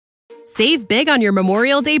Save big on your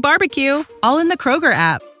Memorial Day barbecue, all in the Kroger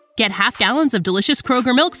app. Get half gallons of delicious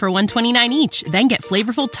Kroger milk for $1.29 each. Then get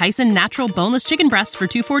flavorful Tyson natural boneless chicken breasts for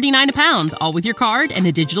 $2.49 a pound, all with your card and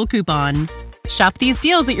a digital coupon. Shop these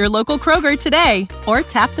deals at your local Kroger today, or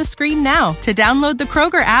tap the screen now to download the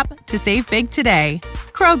Kroger app to save big today.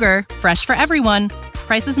 Kroger, fresh for everyone.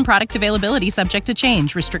 Prices and product availability subject to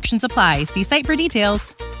change. Restrictions apply. See site for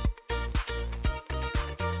details.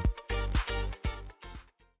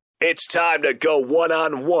 It's time to go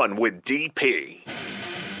one-on-one with DP.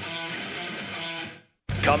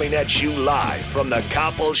 Coming at you live from the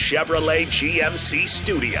Coppel Chevrolet GMC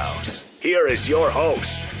studios. Here is your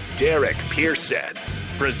host, Derek Pearson.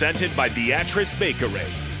 Presented by Beatrice Bakery.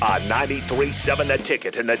 On 93.7 The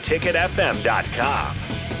Ticket and theticketfm.com.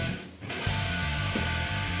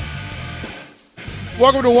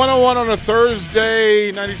 Welcome to 101 on a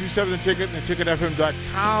Thursday. 93.7 The Ticket and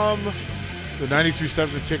theticketfm.com. The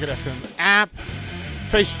 93.7 The Ticket FM app.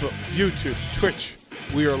 Facebook, YouTube, Twitch.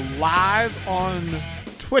 We are live on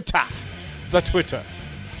Twitter. The Twitter.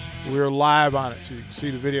 We're live on it, so you can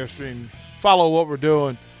see the video stream. Follow what we're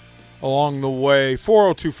doing along the way.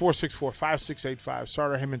 402-464-5685.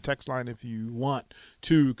 Starter Heyman text line if you want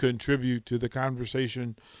to contribute to the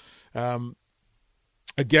conversation.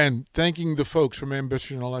 Again, thanking the folks from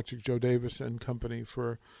Ambition Electric, Joe Davis and company,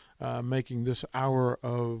 for making this hour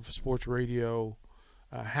of sports radio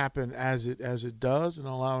happen as it does, and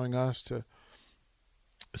allowing us to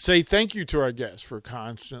say thank you to our guests for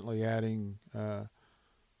constantly adding,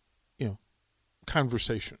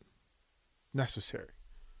 conversation necessary.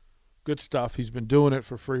 Good stuff. He's been doing it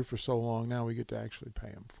for free for so long. Now we get to actually pay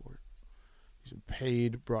him for it. He's a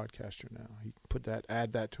paid broadcaster now. He can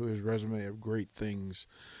add that to his resume of great things.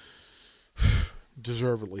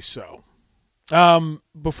 Deservedly so.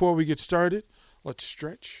 Before we get started, let's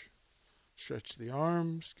stretch. Stretch the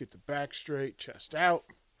arms, get the back straight, chest out.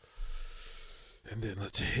 And then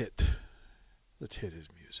let's hit his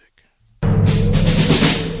music.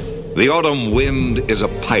 The autumn wind is a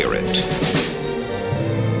pirate,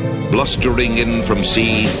 blustering in from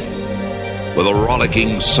sea. With a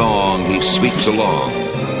rollicking song he sweeps along,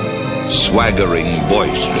 swaggering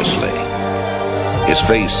boisterously. His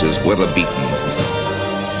face is weather-beaten.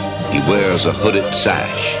 He wears a hooded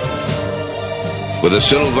sash, with a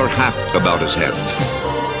silver hat about his head,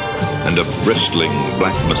 and a bristling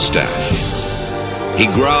black mustache. He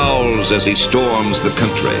growls as he storms the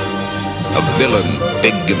country, a villain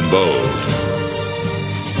big and bold.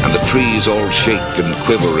 And the trees all shake and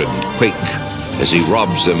quiver and quake as he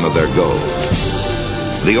robs them of their gold.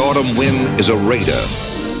 The autumn wind is a raider,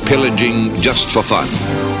 pillaging just for fun.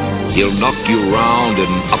 He'll knock you round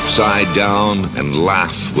and upside down and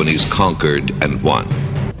laugh when he's conquered and won.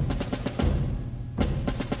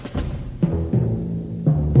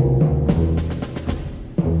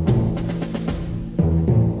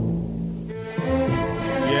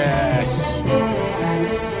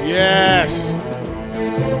 Yes.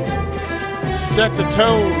 Set the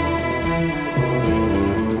tone.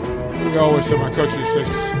 I always say, my coach would say,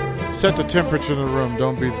 set the temperature in the room.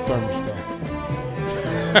 Don't be the thermostat.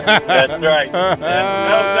 That's right.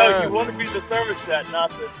 No, you want to be the thermostat,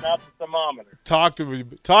 not the thermometer. Talk to me.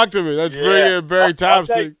 Let's bring in Barry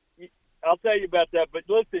Thompson. I'll tell you about that. But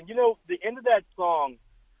listen, the end of that song,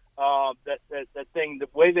 that thing, the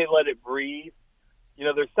way they let it breathe.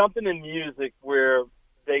 There's something in music where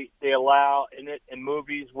they allow, in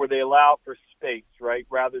movies where they allow for space, right,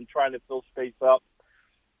 rather than trying to fill space up.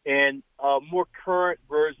 And a more current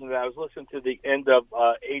version of that, I was listening to the end of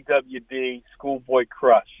AWD, Schoolboy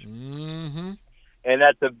Crush. Mm-hmm. And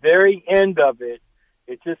at the very end of it,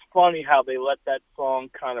 it's just funny how they let that song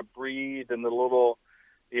kind of breathe, and the little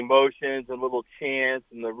emotions and little chants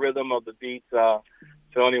and the rhythm of the beats. So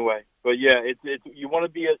anyway, but yeah, it's you want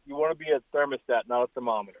to be a thermostat, not a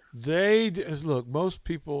thermometer. Look, most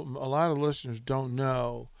people, a lot of listeners don't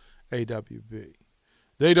know AWB.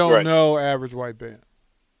 They don't know Average White Band.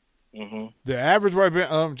 Mm-hmm. The Average White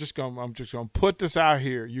Band. I'm just gonna put this out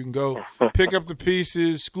here. You can go pick up the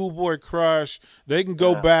pieces. Schoolboy Crush. They can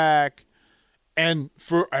go back, and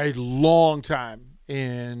for a long time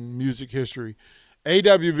in music history,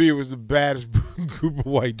 AWB was the baddest group of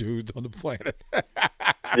white dudes on the planet.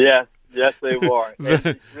 Yes, they were.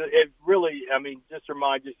 It really, just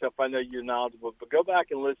remind yourself, I know you're knowledgeable, but go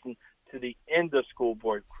back and listen to the end of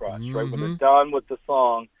Schoolboy Crush, right? When they're done with the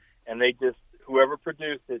song, and they just, whoever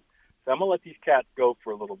produced it, so I'm going to let these cats go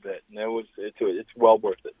for a little bit. And it's well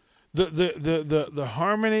worth it. The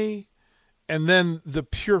harmony, and then the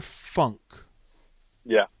pure funk.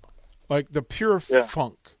 Yeah. Like the pure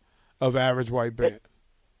funk of Average White Band.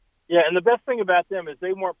 Yeah, and the best thing about them is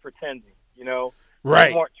they weren't pretending, you know.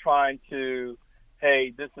 Right. They weren't trying to,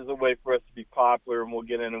 hey, this is a way for us to be popular and we'll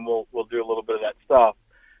get in and we'll do a little bit of that stuff.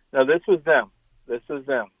 No, this was them. This was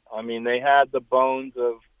them. I mean, they had the bones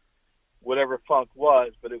of whatever funk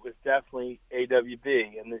was, but it was definitely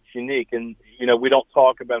AWB, and it's unique. And, you know, we don't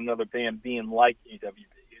talk about another band being like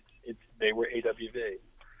AWB. They were AWB.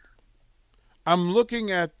 I'm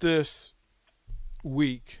looking at this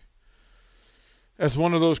week as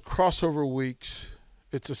one of those crossover weeks.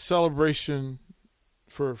 It's a celebration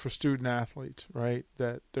for student athletes, right?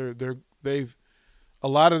 That they've a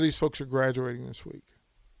lot of these folks are graduating this week,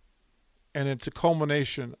 and it's a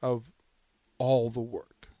culmination of all the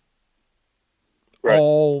work. Right.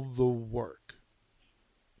 All the work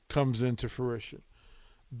comes into fruition.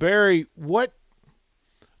 Barry, what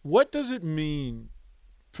does it mean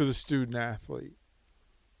for the student athlete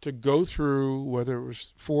to go through, whether it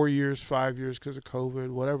was 4 years, 5 years because of COVID,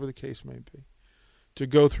 whatever the case may be, to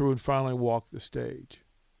go through and finally walk the stage?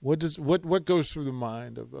 What goes through the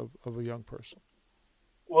mind of a young person?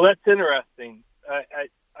 Well, that's interesting.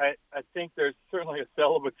 I think there's certainly a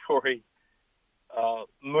celebratory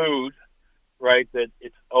mood, right, that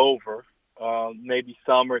it's over. Maybe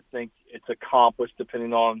some think it's accomplished,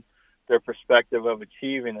 depending on their perspective of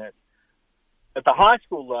achieving it. At the high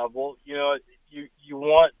school level, you know, you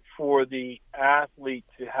want for the athlete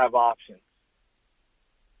to have options.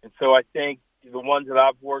 And so I think the ones that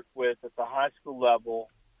I've worked with at the high school level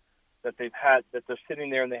that they're sitting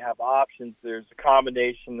there and they have options, there's a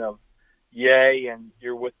combination of yay and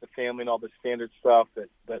you're with the family and all the standard stuff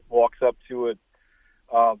that walks up to it.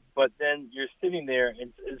 But then you're sitting there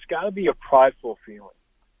and it's got to be a prideful feeling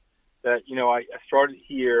that, you know, I started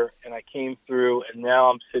here and I came through and now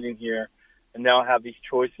I'm sitting here and now I have these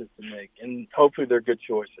choices to make, and hopefully they're good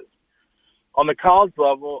choices. On the college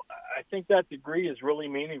level, I think that degree is really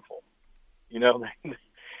meaningful. You know,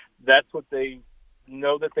 that's what they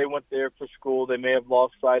know, that they went there for school. They may have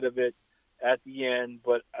lost sight of it at the end,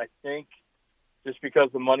 but I think just because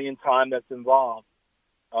of the money and time that's involved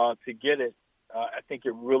to get it, I think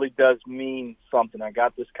it really does mean something. I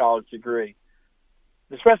got this college degree,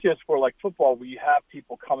 especially in a sport like football where you have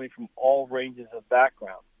people coming from all ranges of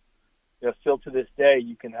backgrounds. You know, still to this day,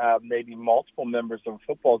 you can have maybe multiple members of a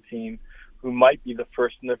football team who might be the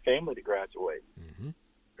first in their family to graduate,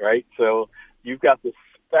 right? So you've got this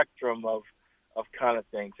spectrum of kind of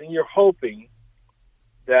things. And you're hoping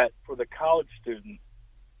that for the college student,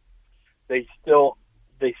 they still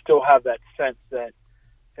have that sense that,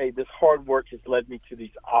 hey, this hard work has led me to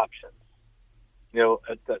these options. You know,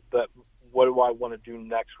 that what do I want to do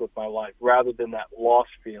next with my life, rather than that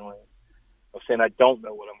lost feeling of saying, I don't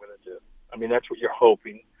know what I'm going to do. I mean, that's what you're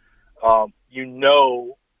hoping. You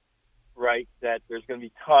know, right, that there's going to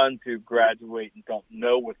be tons who graduate and don't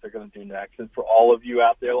know what they're going to do next. And for all of you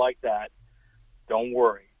out there like that, don't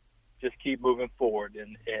worry. Just keep moving forward,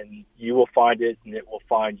 and you will find it, and it will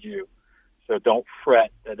find you. So don't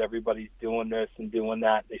fret that everybody's doing this and doing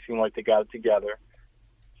that. They seem like they got it together.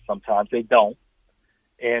 Sometimes they don't.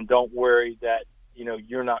 And don't worry that, you know,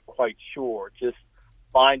 you're not quite sure. Just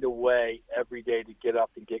find a way every day to get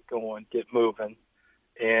up and get going, get moving.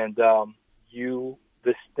 And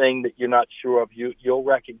this thing that you're not sure of, you'll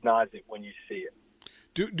recognize it when you see it.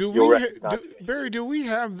 Barry, do we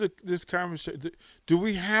have this conversation? Do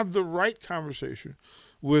we have the right conversation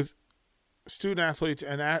with student athletes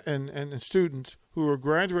and students who are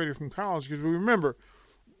graduating from college? Because we remember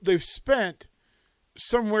they've spent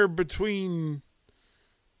somewhere between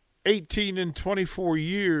 18 and 24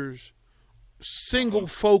 years single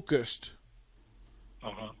focused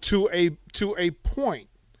to a point,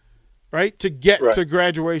 right? To get to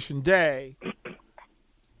graduation day.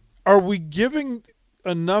 Are we giving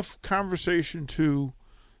enough conversation to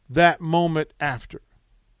that moment after?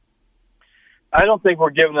 I don't think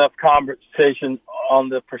we're giving enough conversation on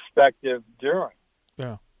the perspective during.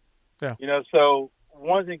 Yeah. You know, so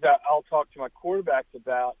one of the things that I'll talk to my quarterbacks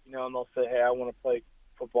about, you know, and they'll say, hey, I want to play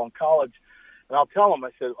football in college. And I'll tell them,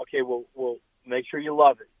 I said, okay, well, make sure you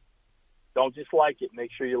love it. Don't just like it.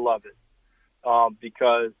 Make sure you love it.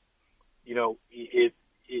 Because, you know,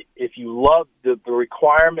 if you love the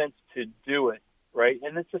requirements to do it, right,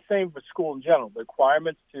 and it's the same for school in general, the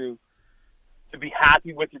requirements to be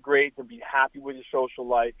happy with your grades and be happy with your social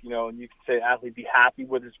life, you know, and you can say athlete, be happy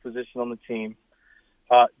with his position on the team.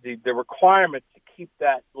 The requirements to keep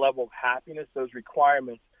that level of happiness, those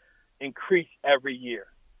requirements increase every year.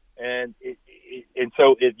 And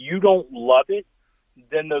so if you don't love it,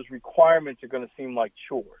 then those requirements are going to seem like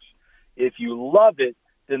chores. If you love it,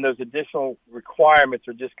 then those additional requirements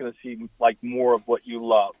are just going to seem like more of what you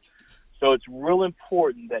love. So it's real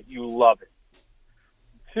important that you love it.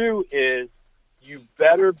 2 is you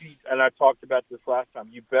better be, and I talked about this last time,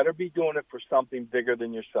 you better be doing it for something bigger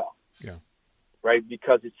than yourself. Yeah. Right?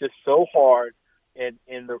 Because it's just so hard. And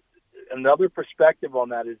another perspective on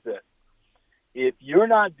that is this. If you're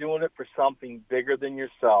not doing it for something bigger than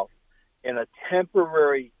yourself in a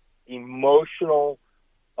temporary emotional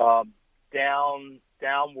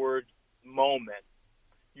downward moment,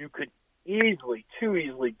 you could too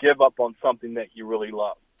easily give up on something that you really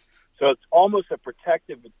love. So it's almost a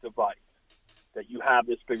protective device that you have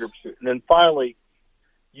this bigger pursuit. And then finally,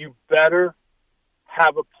 you better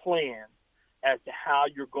have a plan as to how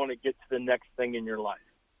you're going to get to the next thing in your life,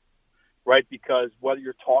 right? Because whether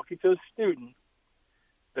you're talking to a student,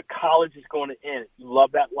 the college is going to end. If you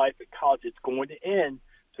love that life at college, it's going to end.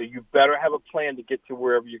 So you better have a plan to get to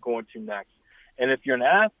wherever you're going to next. And if you're an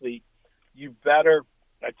athlete, you better,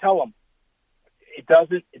 I tell them, it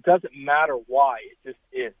doesn't matter why. It just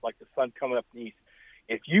is, like the sun coming up in the east.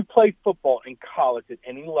 If you play football in college at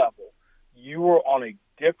any level, you are on a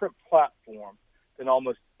different platform than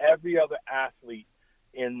almost every other athlete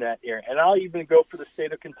in that area. And I'll even go for the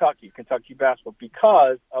state of Kentucky basketball,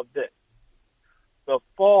 because of this. The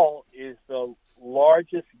fall is the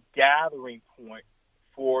largest gathering point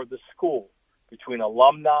for the school, between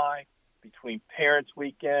alumni, between parents'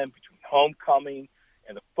 weekend, between homecoming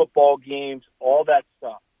and the football games, all that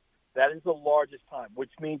stuff. That is the largest time,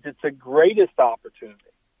 which means it's the greatest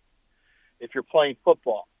opportunity, if you're playing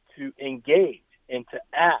football, to engage and to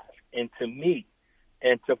ask and to meet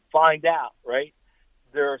and to find out, right?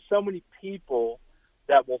 There are so many people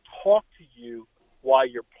that will talk to you while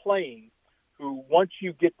you're playing, who, once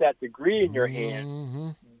you get that degree in your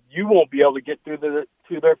hand, you won't be able to get through to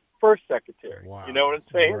their first secretary. Wow. You know what I'm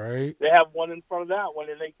saying? Right. They have one in front of that one,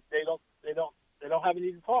 and they don't have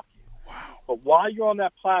any to talk to you. Wow. But while you're on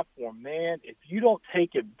that platform, man, if you don't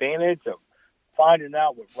take advantage of finding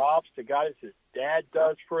out what Rob Stagatis' dad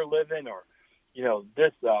does for a living, or, you know,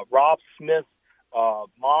 this Rob Smith's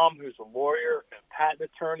mom, who's a lawyer and patent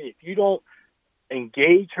attorney, if you don't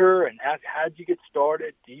engage her and ask, how'd you get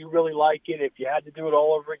started? Do you really like it? If you had to do it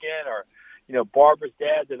all over again, or, you know, Barbara's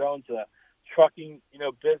dad that owns a trucking, you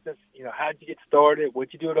know, business, you know, how'd you get started?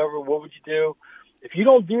 Would you do it over? What would you do? If you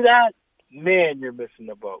don't do that, man, you're missing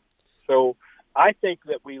the boat. So I think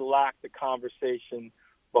that we lack the conversation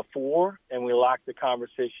before, and we lack the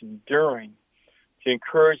conversation during, to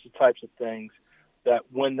encourage the types of things that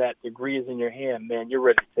when that degree is in your hand, man, you're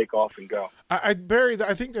ready to take off and go. Barry,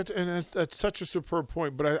 I think that's such a superb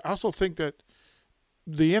point, but I also think that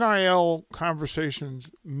the NIL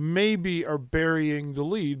conversations maybe are burying the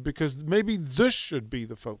lead, because maybe this should be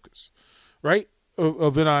the focus, right,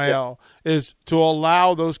 of NIL, is to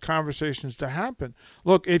allow those conversations to happen.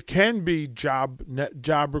 Look, it can be job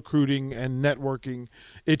recruiting and networking.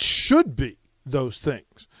 It should be those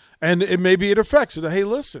things. And maybe it affects it. Hey,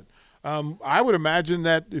 listen, I would imagine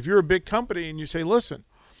that if you're a big company and you say, listen,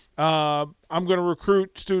 I'm going to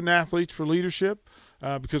recruit student athletes for leadership,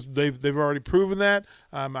 because they've already proven that.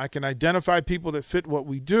 I can identify people that fit what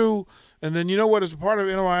we do. And then, you know what, as a part of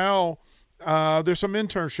NIL, there's some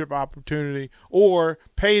internship opportunity or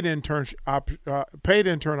paid intern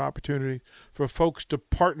opportunity for folks to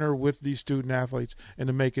partner with these student athletes and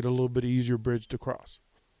to make it a little bit easier bridge to cross.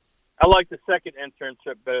 I like the second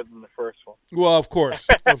internship better than the first one. Well, of course.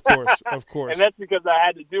 And that's because I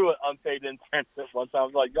had to do an unpaid internship once. I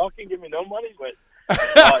was like, y'all can give me no money, but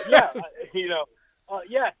I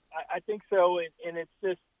think so. And it's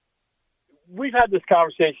just, we've had this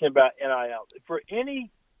conversation about NIL. For any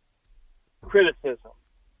criticism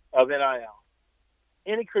of NIL,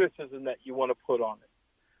 any criticism that you want to put on it,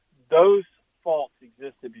 those faults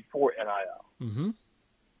existed before NIL. Mm-hmm.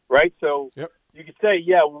 Right? So you could say,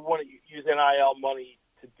 we want to use NIL money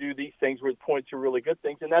to do these things. We're pointing to really good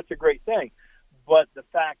things, and that's a great thing. But the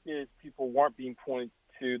fact is, people weren't being pointed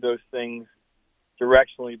to those things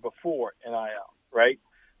directionally before NIL, right?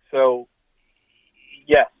 So,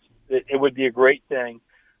 yes, it would be a great thing.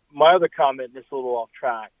 My other comment, and this is a little off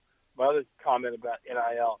track, my other comment about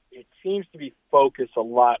NIL, it seems to be focused a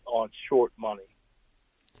lot on short money.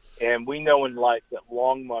 And we know in life that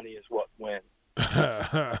long money is what wins.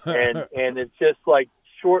 and it's just like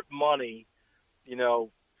short money, you know,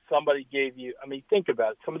 somebody gave you, I mean, think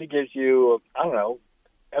about it. Somebody gives you, I don't know,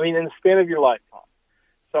 I mean, in the span of your lifetime,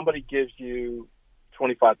 somebody gives you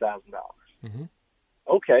 $25,000. Mm-hmm.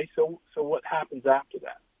 Okay, so what happens after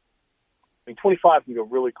that? I mean, 25 can go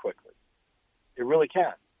really quickly. It really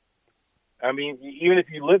can. I mean, even if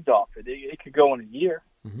you lived off it, it could go in a year.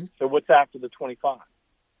 Mm-hmm. So what's after the 25,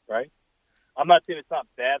 right? I'm not saying it's not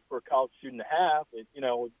bad for a college student to have.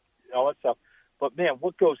 all that stuff. But, man,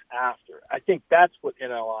 what goes after? I think that's what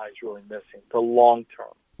NLI is really missing, the long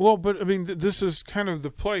term. Well, but, I mean, this is kind of the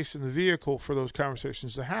place and the vehicle for those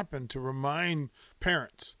conversations to happen, to remind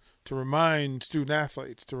parents, to remind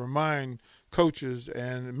student-athletes, to remind coaches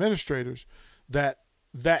and administrators that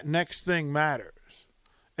that next thing matters.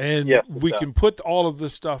 And yes, we can put all of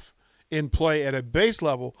this stuff in play at a base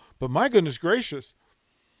level. But my goodness gracious,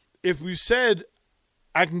 if we said,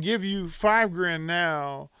 I can give you $5,000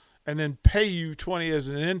 now and then pay you 20 as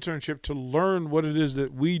an internship to learn what it is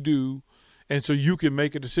that we do, and so you can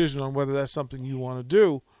make a decision on whether that's something you want to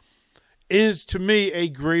do, is to me a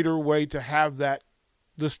greater way to have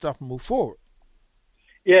this stuff move forward.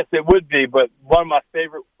 Yes, it would be. But one of my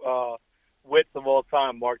favorite wits of all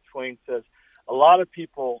time, Mark Twain, says a lot of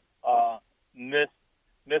people miss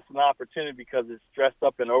an opportunity because it's dressed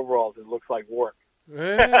up in overalls. It looks like work.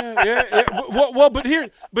 Yeah. Well, but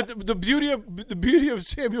the beauty of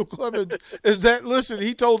Samuel Clemens is that, listen,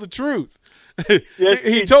 he told the truth. Yes,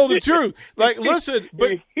 he told the truth. Like, listen,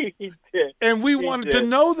 but he did. And we wanted to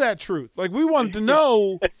know that truth. Like, we wanted to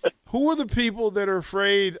know who are the people that are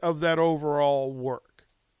afraid of that overall work.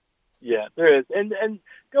 Yeah, there is. And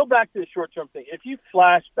go back to the short-term thing. If you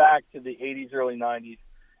flash back to the 80s, early 90s,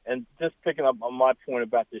 and just picking up on my point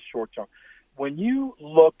about this short-term, when you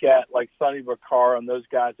look at like Sonny Vaccaro and those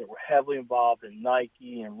guys that were heavily involved in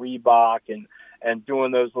Nike and Reebok and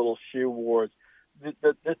doing those little shoe wars,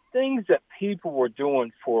 the things that people were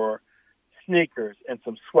doing for sneakers and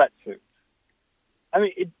some sweatsuits. I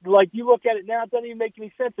mean, like you look at it now, it doesn't even make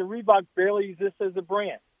any sense. And Reebok barely exists as a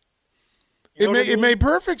brand. It made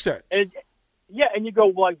perfect sense. And you go,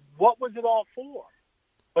 like, what was it all for?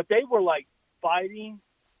 But they were like fighting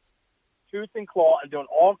tooth and claw and doing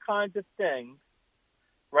all kinds of things,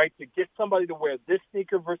 right, to get somebody to wear this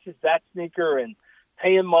sneaker versus that sneaker and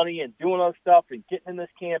paying money and doing other stuff and getting in this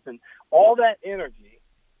camp and all that energy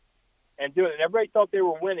and doing it. And everybody thought they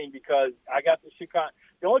were winning because I got the Chicago.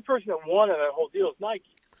 The only person that won in that whole deal is Nike.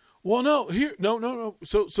 Well, no.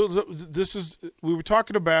 So this is, we were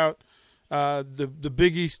talking about the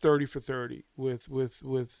Big East 30 for 30 with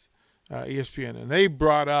ESPN, and they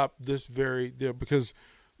brought up this very deal because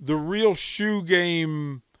the real shoe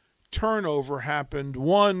game turnover happened,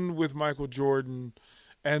 one with Michael Jordan,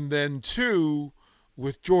 and then two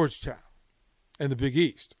with Georgetown and the Big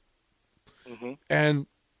East. Mm-hmm. And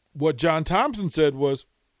what John Thompson said was,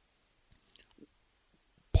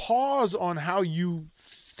 pause on how you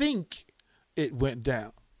think it went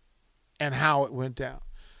down and how it went down.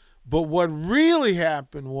 But what really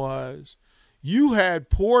happened was you had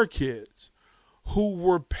poor kids who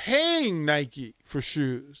were paying Nike for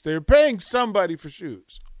shoes. They were paying somebody for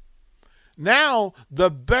shoes. Now the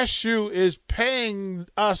best shoe is paying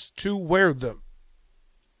us to wear them.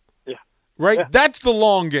 Yeah. Right? Yeah. That's the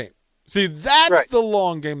long game. See, that's right. the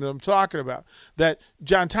long game that I'm talking about. That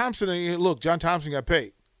John Thompson, look, John Thompson got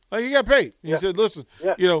paid. Like, he got paid. He said, listen,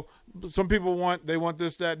 some people want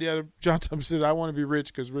this, that, the other. John Thompson said, I want to be rich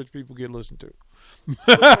because rich people get listened to.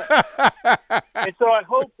 And so I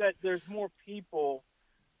hope that there's more people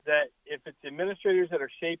that if it's administrators that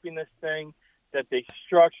are shaping this thing, that they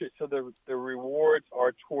structure it so the rewards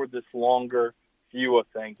are toward this longer view of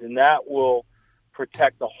things. And that will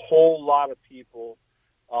protect a whole lot of people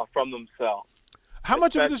from themselves. How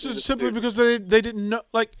much of this is simply because they didn't know?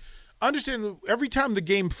 Like, understand, every time the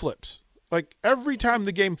game flips, no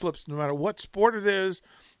matter what sport it is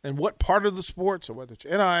and what part of the sport, so whether it's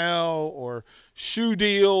NIL or shoe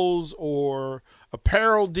deals or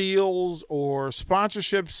apparel deals or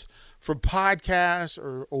sponsorships for podcasts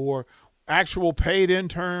or actual paid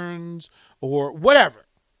interns or whatever,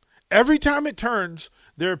 every time it turns,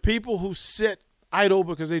 there are people who sit idle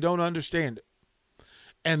because they don't understand it.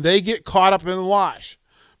 And they get caught up in the wash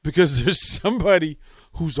because there's somebody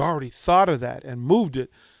who's already thought of that and moved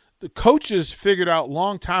it. The coaches figured out a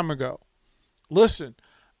long time ago, listen,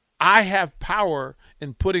 I have power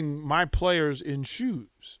in putting my players in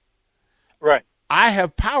shoes. Right. I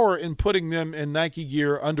have power in putting them in Nike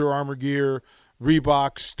gear, Under Armour gear,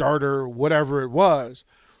 Reebok, Starter, whatever it was.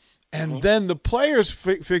 And then the players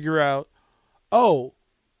figure out, oh,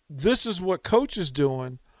 this is what coach is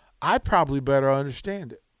doing. I probably better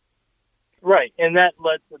understand it. Right, and that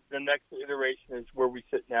led to the next iteration is where we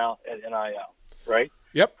sit now at NIL, right?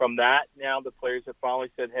 Yep. From that, now the players have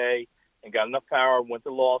finally said, hey, and got enough power, went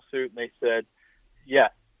to lawsuit, and they said,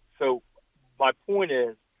 yes. So my point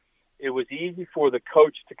is, it was easy for the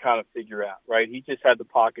coach to kind of figure out, right? He just had to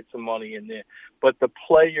pocket some money in there. But the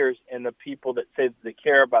players and the people that say that they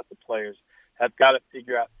care about the players have got to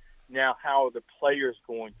figure out now how are the players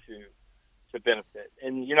going to to benefit.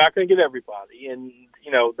 And you're not going to get everybody. And,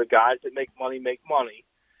 you know, the guys that make money,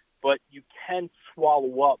 but you can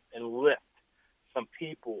swallow up and lift some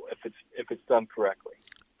people if it's done correctly.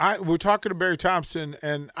 We're talking to Barry Thompson,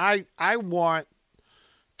 and I want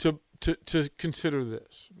to consider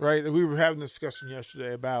this, right? We were having a discussion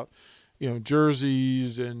yesterday about, you know,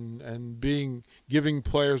 jerseys and giving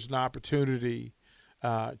players an opportunity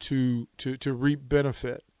to reap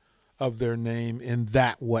benefit of their name in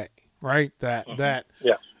that way, right? That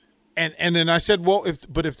yeah. And then I said, well,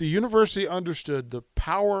 if the university understood the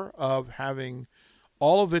power of having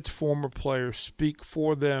all of its former players speak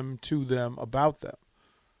for them, to them, about them,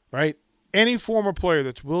 right? Any former player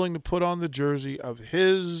that's willing to put on the jersey of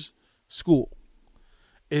his school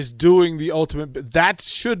is doing the ultimate. That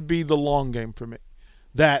should be the long game for me.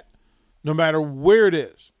 That no matter where it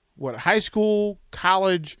is, what high school,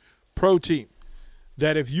 college, pro team,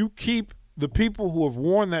 that if you keep the people who have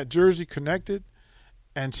worn that jersey connected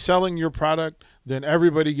and selling your product, then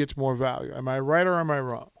everybody gets more value. Am I right or am I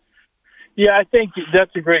wrong? Yeah, I think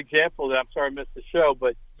that's a great example. I'm sorry I missed the show,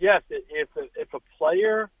 but yes, if a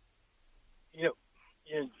player, you know,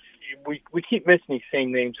 we keep missing these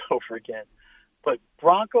same names over again. But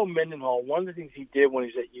Bronco Mendenhall, one of the things he did when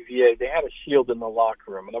he was at UVA, they had a shield in the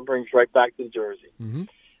locker room, and that brings right back to the jersey. Mm-hmm.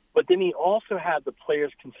 But then he also had the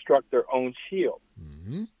players construct their own shield.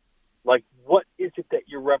 Mm-hmm. Like, what is it that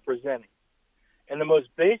you're representing? And the most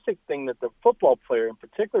basic thing that the football player in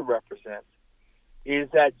particular represents is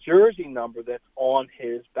that jersey number that's on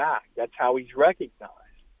his back. That's how he's recognized.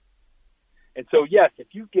 And so, yes, if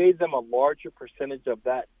you gave them a larger percentage of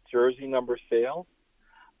that jersey number sale,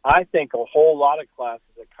 I think a whole lot of classes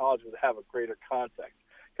at college would have a greater context.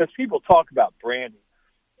 Because people talk about branding.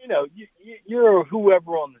 You know, you're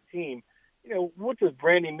whoever on the team. You know, what does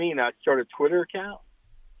branding mean? I start a Twitter account?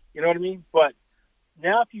 You know what I mean? But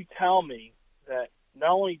now if you tell me that not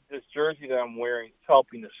only this jersey that I'm wearing is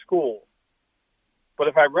helping the school, but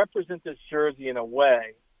if I represent this jersey in a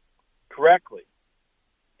way correctly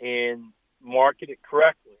and market it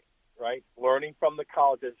correctly, right, learning from the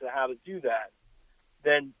colleges how to do that,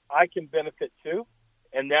 then I can benefit too.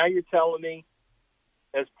 And now you're telling me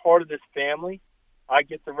as part of this family, I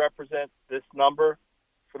get to represent this number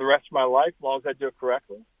for the rest of my life as long as I do it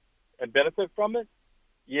correctly and benefit from it?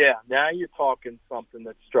 Yeah, now you're talking something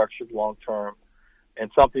that's structured long-term and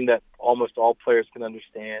something that almost all players can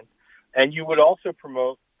understand. And you would also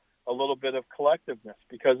promote a little bit of collectiveness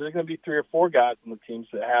because there's going to be 3 or 4 guys on the teams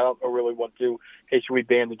that don't really want to, hey, should we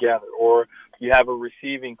band together? Or you have a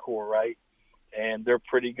receiving core, right? And they're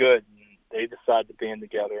pretty good, and they decide to band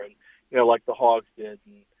together. And, you know, like the Hogs did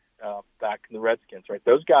back in the Redskins, right?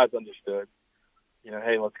 Those guys understood, you know,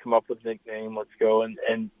 hey, let's come up with a nickname, let's go. And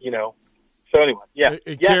you know, so anyway, yeah.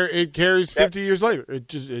 It carries 50 years later. It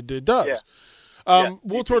does. Yeah.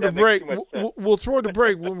 We'll throw the break. We'll throw the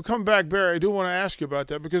break. When we come back, Barry, I do want to ask you about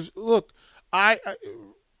that because, look, I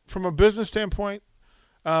from a business standpoint,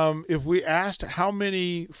 if we asked how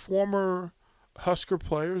many former Husker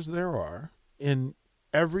players there are in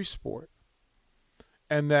every sport,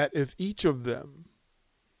 and that if each of them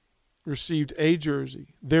received a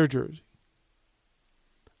jersey, their jersey,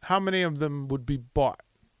 how many of them would be bought?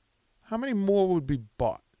 How many more would be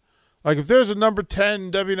bought? Like if there's a number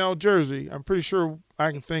 10 WNL jersey, I'm pretty sure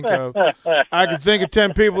I can think of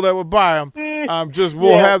 10 people that would buy them.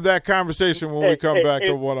 We'll have that conversation when we come back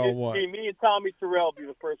to one-on-one. Me and Tommy Terrell be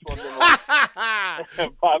the first one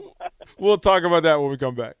to We'll talk about that when we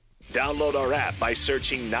come back. Download our app by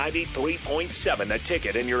searching 93.7 The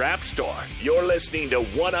Ticket in your app store. You're listening to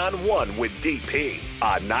One-on-One with DP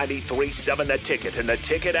on 93.7 The Ticket and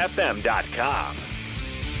theticketfm.com.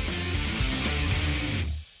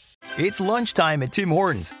 It's lunchtime at Tim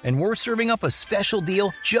Hortons, and we're serving up a special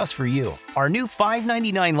deal just for you. Our new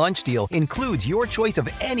 $5.99 lunch deal includes your choice of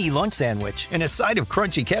any lunch sandwich and a side of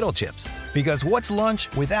crunchy kettle chips. Because what's lunch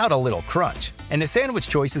without a little crunch? And the sandwich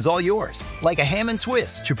choice is all yours, like a ham and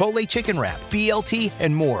Swiss, Chipotle chicken wrap, BLT,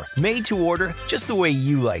 and more, made to order just the way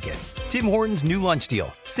you like it. Tim Hortons' new lunch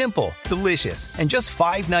deal. Simple, delicious, and just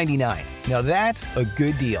 $5.99. Now that's a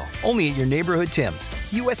good deal. Only at your neighborhood Tim's.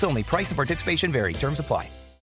 U.S. only. Price and participation vary. Terms apply.